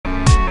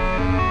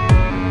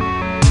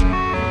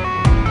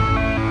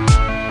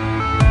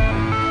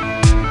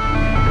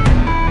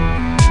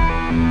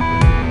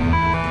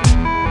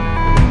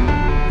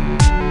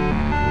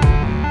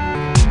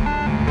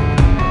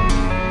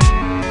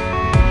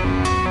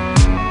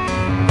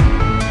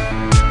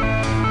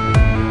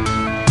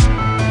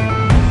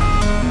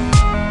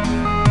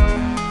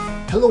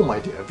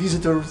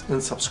visitors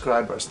and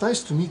subscribers.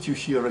 Nice to meet you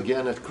here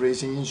again at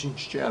Crazy Engines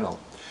channel.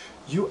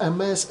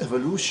 UMS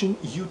Evolution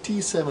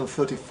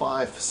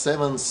UT735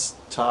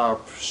 7-star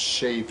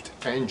shaped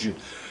engine,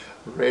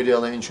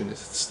 radial engine,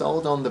 is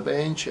installed on the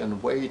bench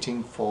and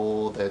waiting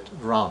for that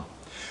run.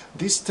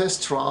 This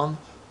test run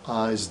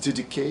is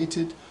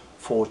dedicated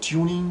for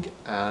tuning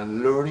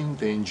and learning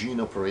the engine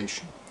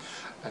operation.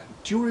 And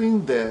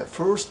during the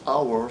first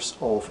hours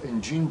of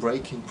engine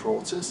braking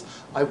process,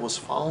 I was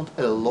found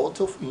a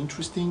lot of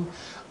interesting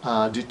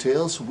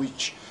details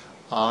which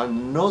are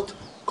not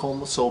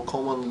so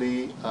common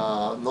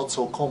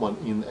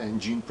in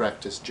engine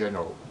practice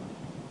general.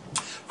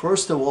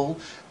 First of all,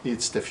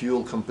 it's the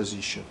fuel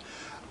composition.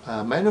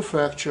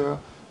 Manufacturer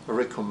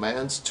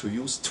recommends to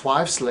use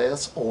twice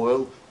less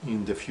oil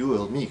in the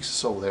fuel mix,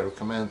 so they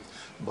recommend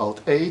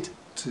about 8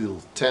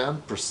 till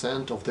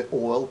 10% of the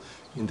oil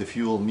in the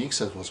fuel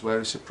mix. I was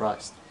very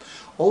surprised.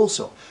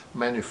 Also,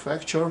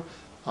 manufacturer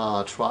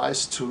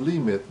tries to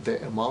limit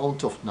the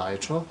amount of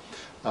nitro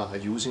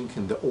using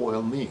in the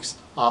oil mix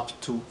up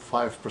to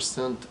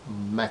 5%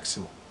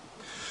 maximum.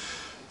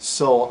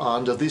 So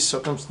under these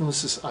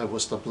circumstances I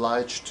was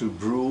obliged to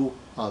brew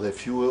the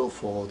fuel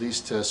for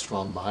this test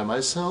run by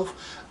myself,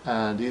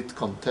 and it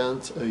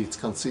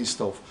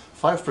consists of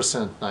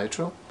 5%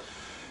 nitro,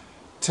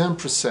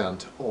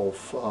 10%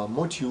 of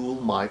module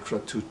micro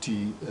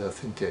 2T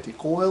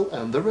synthetic oil,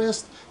 and the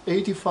rest,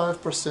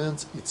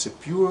 85%, it's a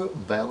pure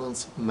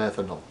balanced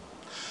methanol.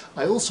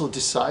 I also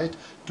decided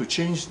to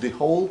change the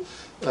whole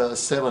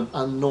 7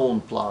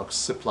 unknown plugs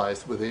supplied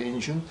with the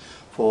engine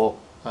for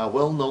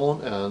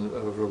well-known and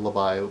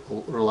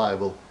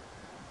reliable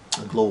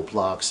glow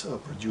plugs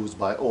produced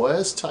by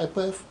OS Type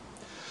F.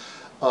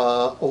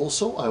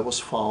 Also, I was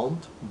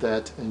found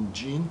that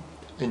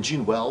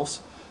engine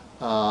valves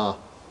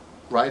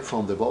right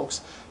from the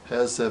box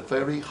has a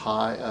very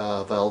high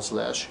valve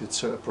slash.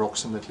 It's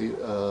approximately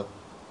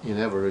in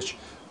average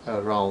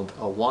around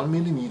 1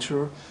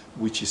 millimeter,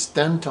 which is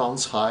 10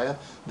 tons higher.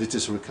 That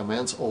is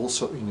recommends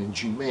also in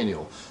engine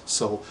manual.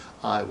 So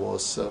I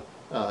was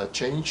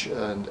change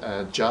and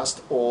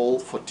adjust all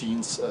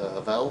 14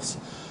 valves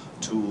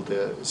to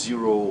the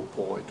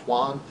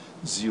 0.1,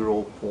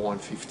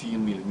 0.15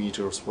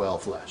 millimeters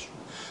valve flash.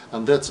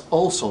 And that's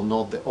also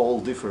not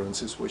all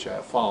differences which I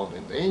have found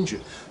in the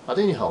engine. But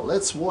anyhow,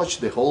 let's watch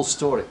the whole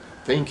story.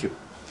 Thank you.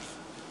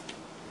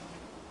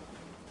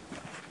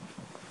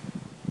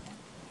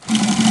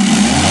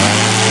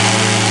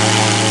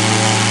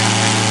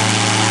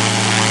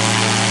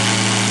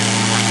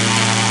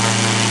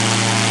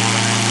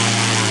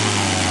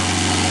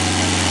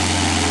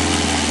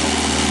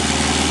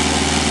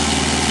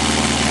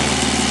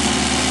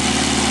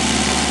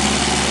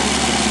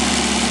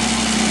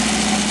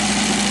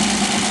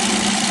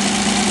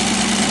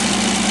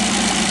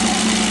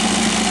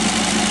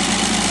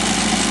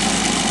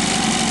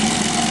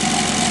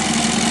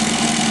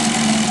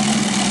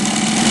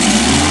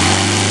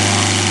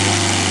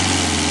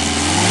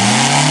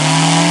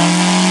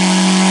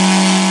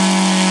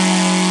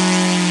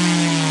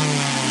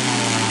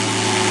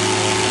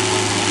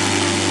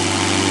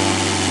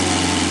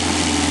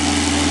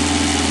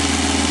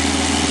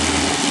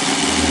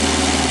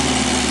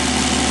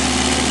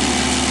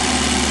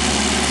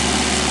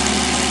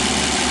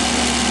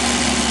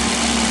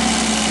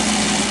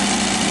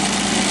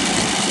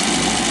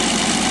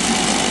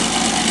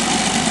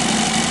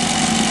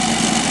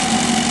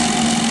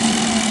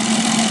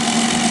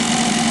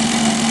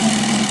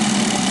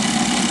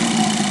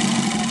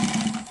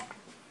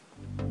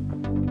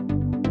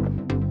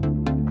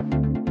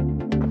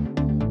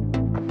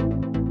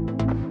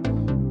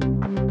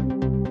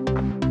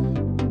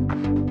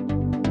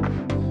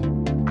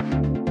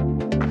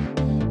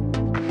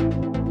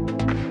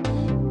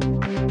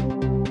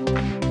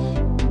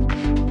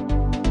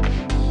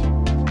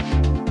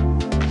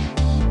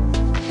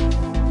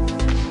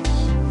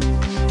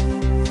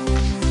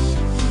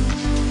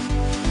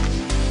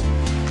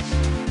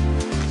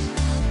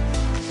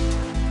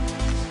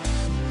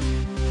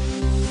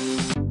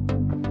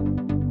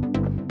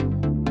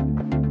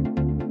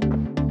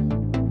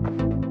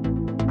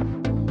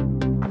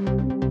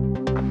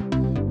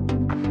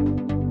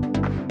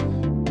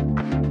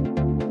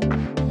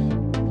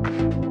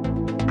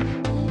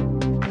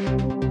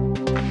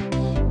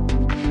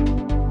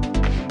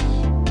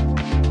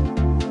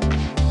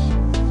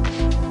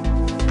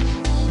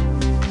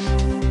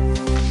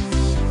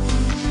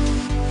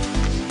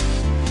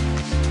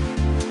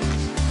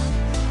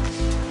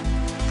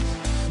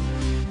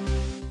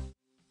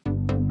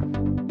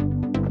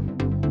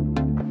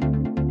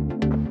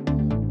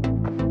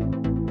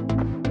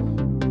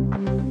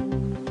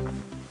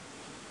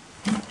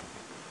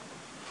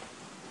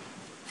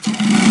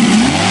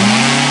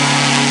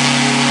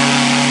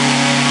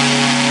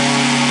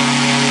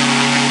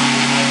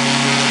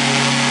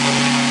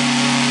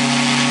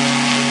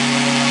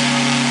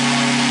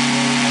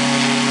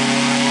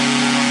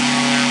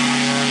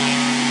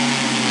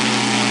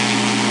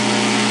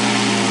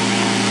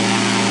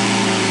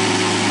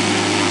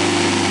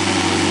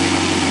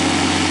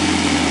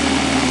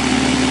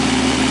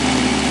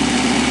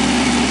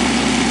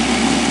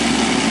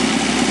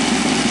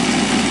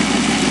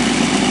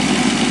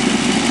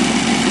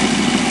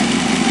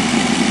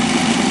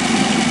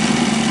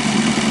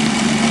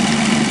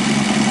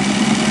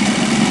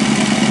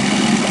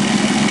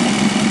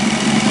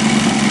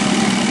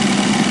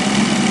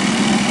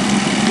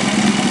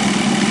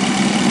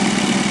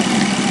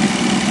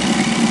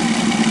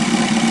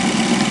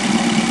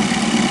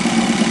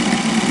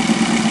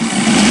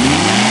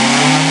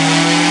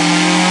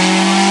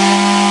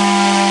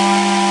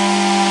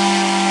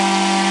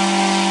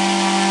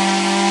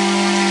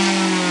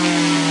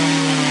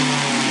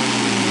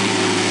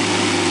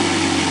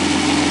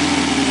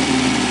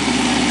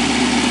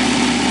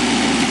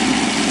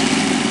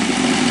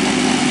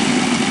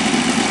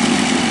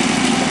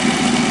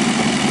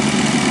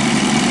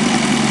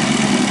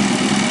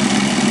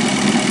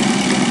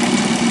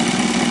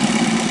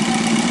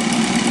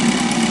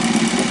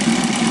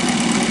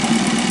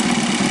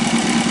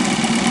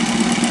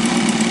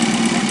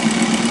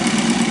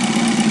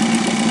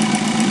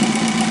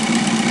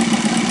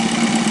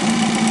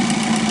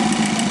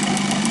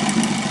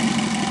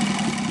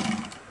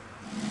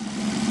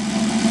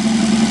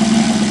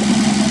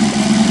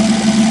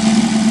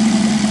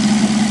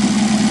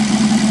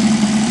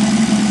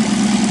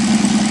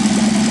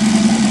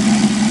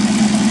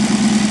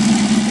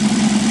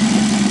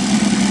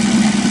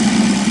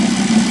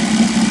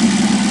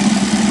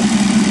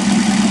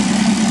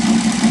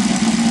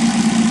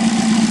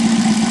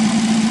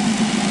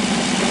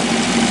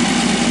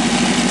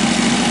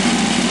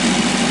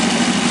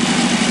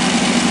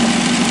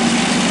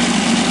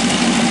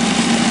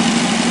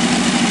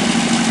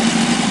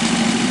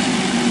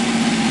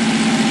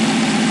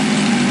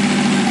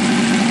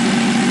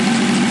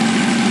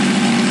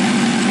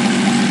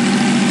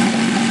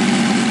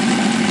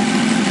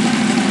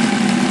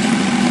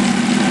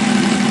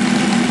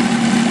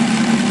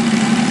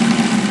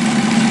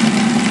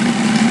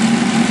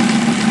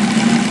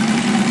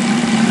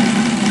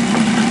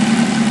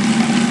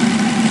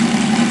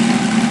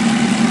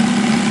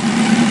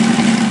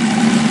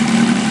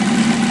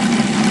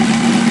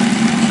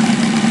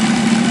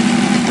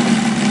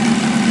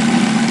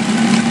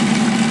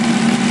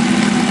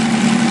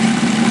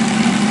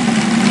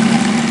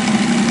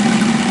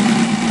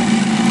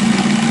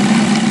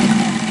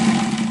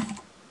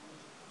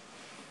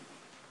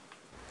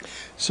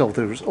 So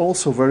there is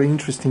also very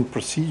interesting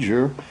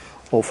procedure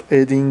of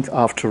adding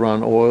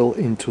after-run oil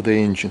into the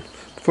engine.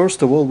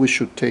 First of all, we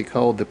should take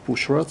out the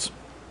push rods.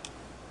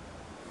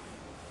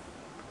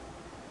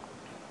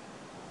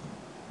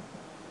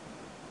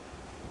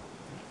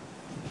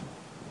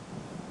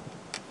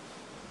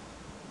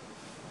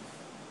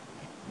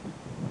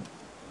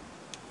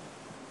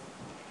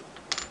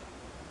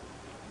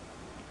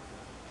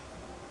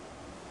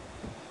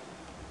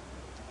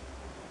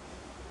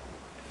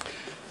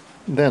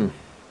 Then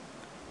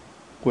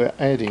we're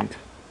adding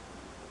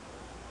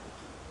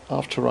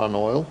after-run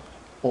oil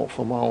of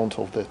amount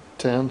of the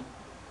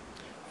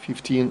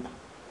 10-15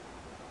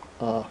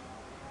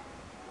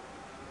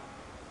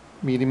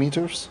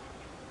 millimeters.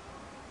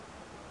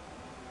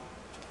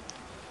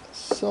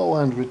 So,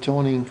 and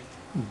returning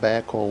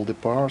back all the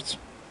parts.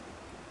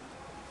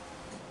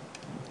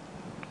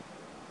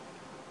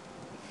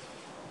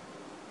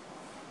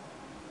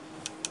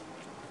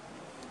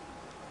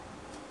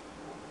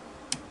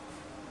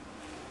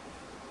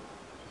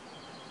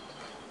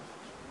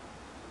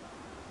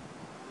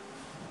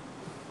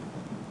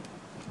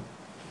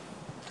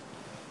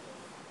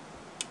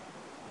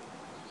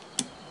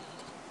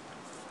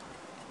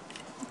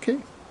 Okay.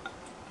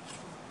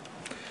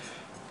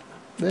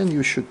 Then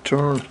you should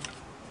turn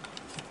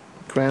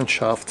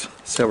crankshaft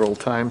several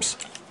times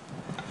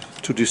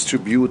to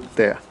distribute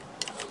the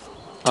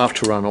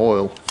after-run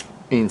oil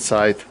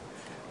inside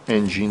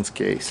engine's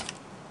case.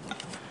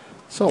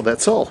 So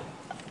that's all.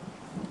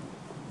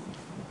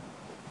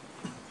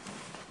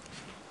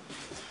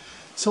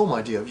 So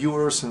my dear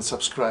viewers and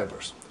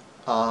subscribers,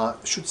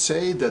 should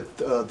say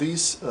that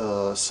this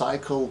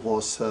cycle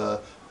was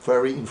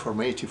very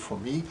informative for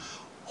me,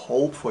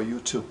 hope for you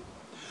too.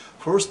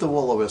 First of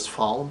all, I was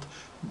found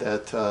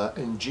that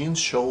engine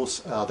shows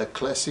the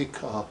classic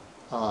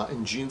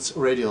engines,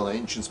 radial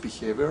engines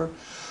behavior.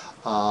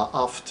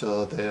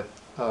 After the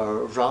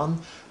run,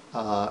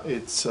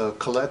 it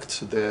collects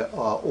the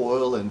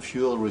oil and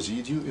fuel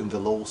residue in the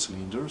low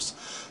cylinders.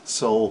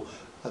 So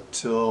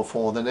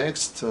for the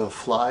next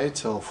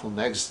flight or for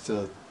next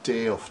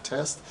day of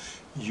test,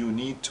 you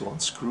need to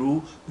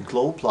unscrew the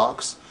glow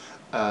plugs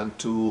and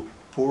to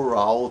pour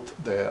out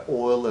the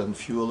oil and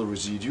fuel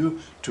residue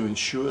to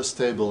ensure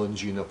stable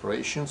engine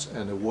operations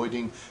and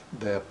avoiding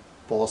the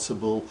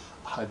possible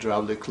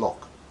hydraulic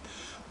lock.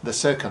 The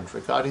second,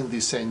 regarding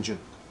this engine,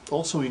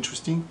 also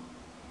interesting,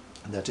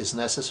 that is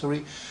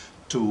necessary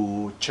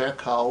to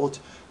check out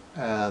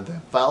the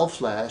valve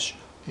flash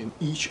in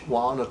each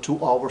 1 or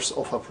 2 hours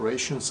of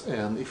operations,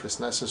 and if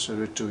it's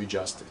necessary to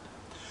adjust it.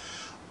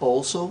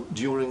 Also,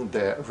 during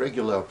the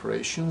regular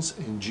operations,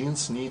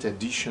 engines need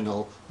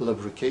additional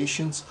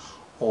lubrications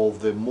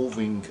of the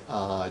moving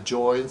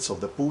joints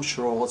of the push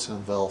rods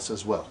and valves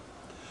as well.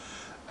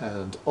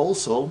 And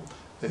also,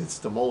 it's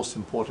the most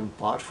important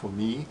part for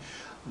me,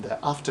 the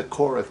after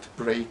correct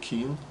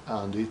braking,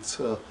 and it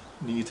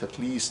needs at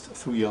least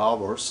 3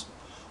 hours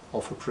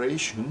of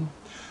operation.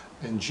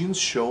 Engine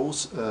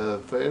shows a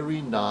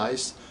very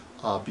nice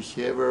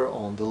behavior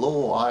on the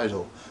low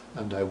idle,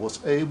 and I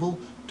was able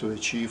to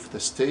achieve the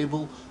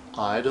stable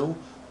idle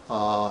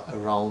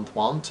around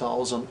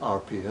 1000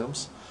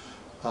 RPMs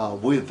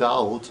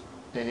without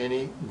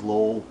any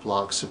glow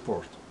plug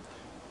support.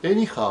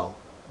 Anyhow,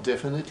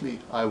 definitely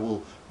I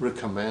will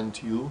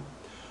recommend you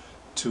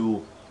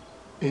to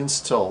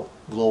install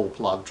glow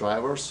plug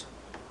drivers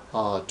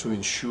to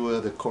ensure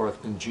the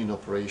correct engine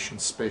operation,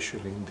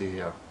 especially in the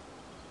air.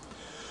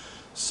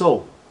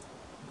 So,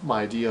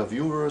 my dear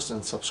viewers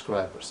and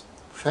subscribers,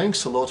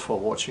 thanks a lot for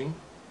watching.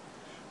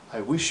 I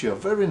wish you a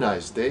very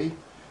nice day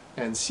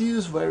and see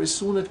you very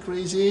soon at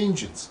Crazy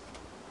Engines.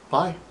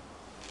 Bye.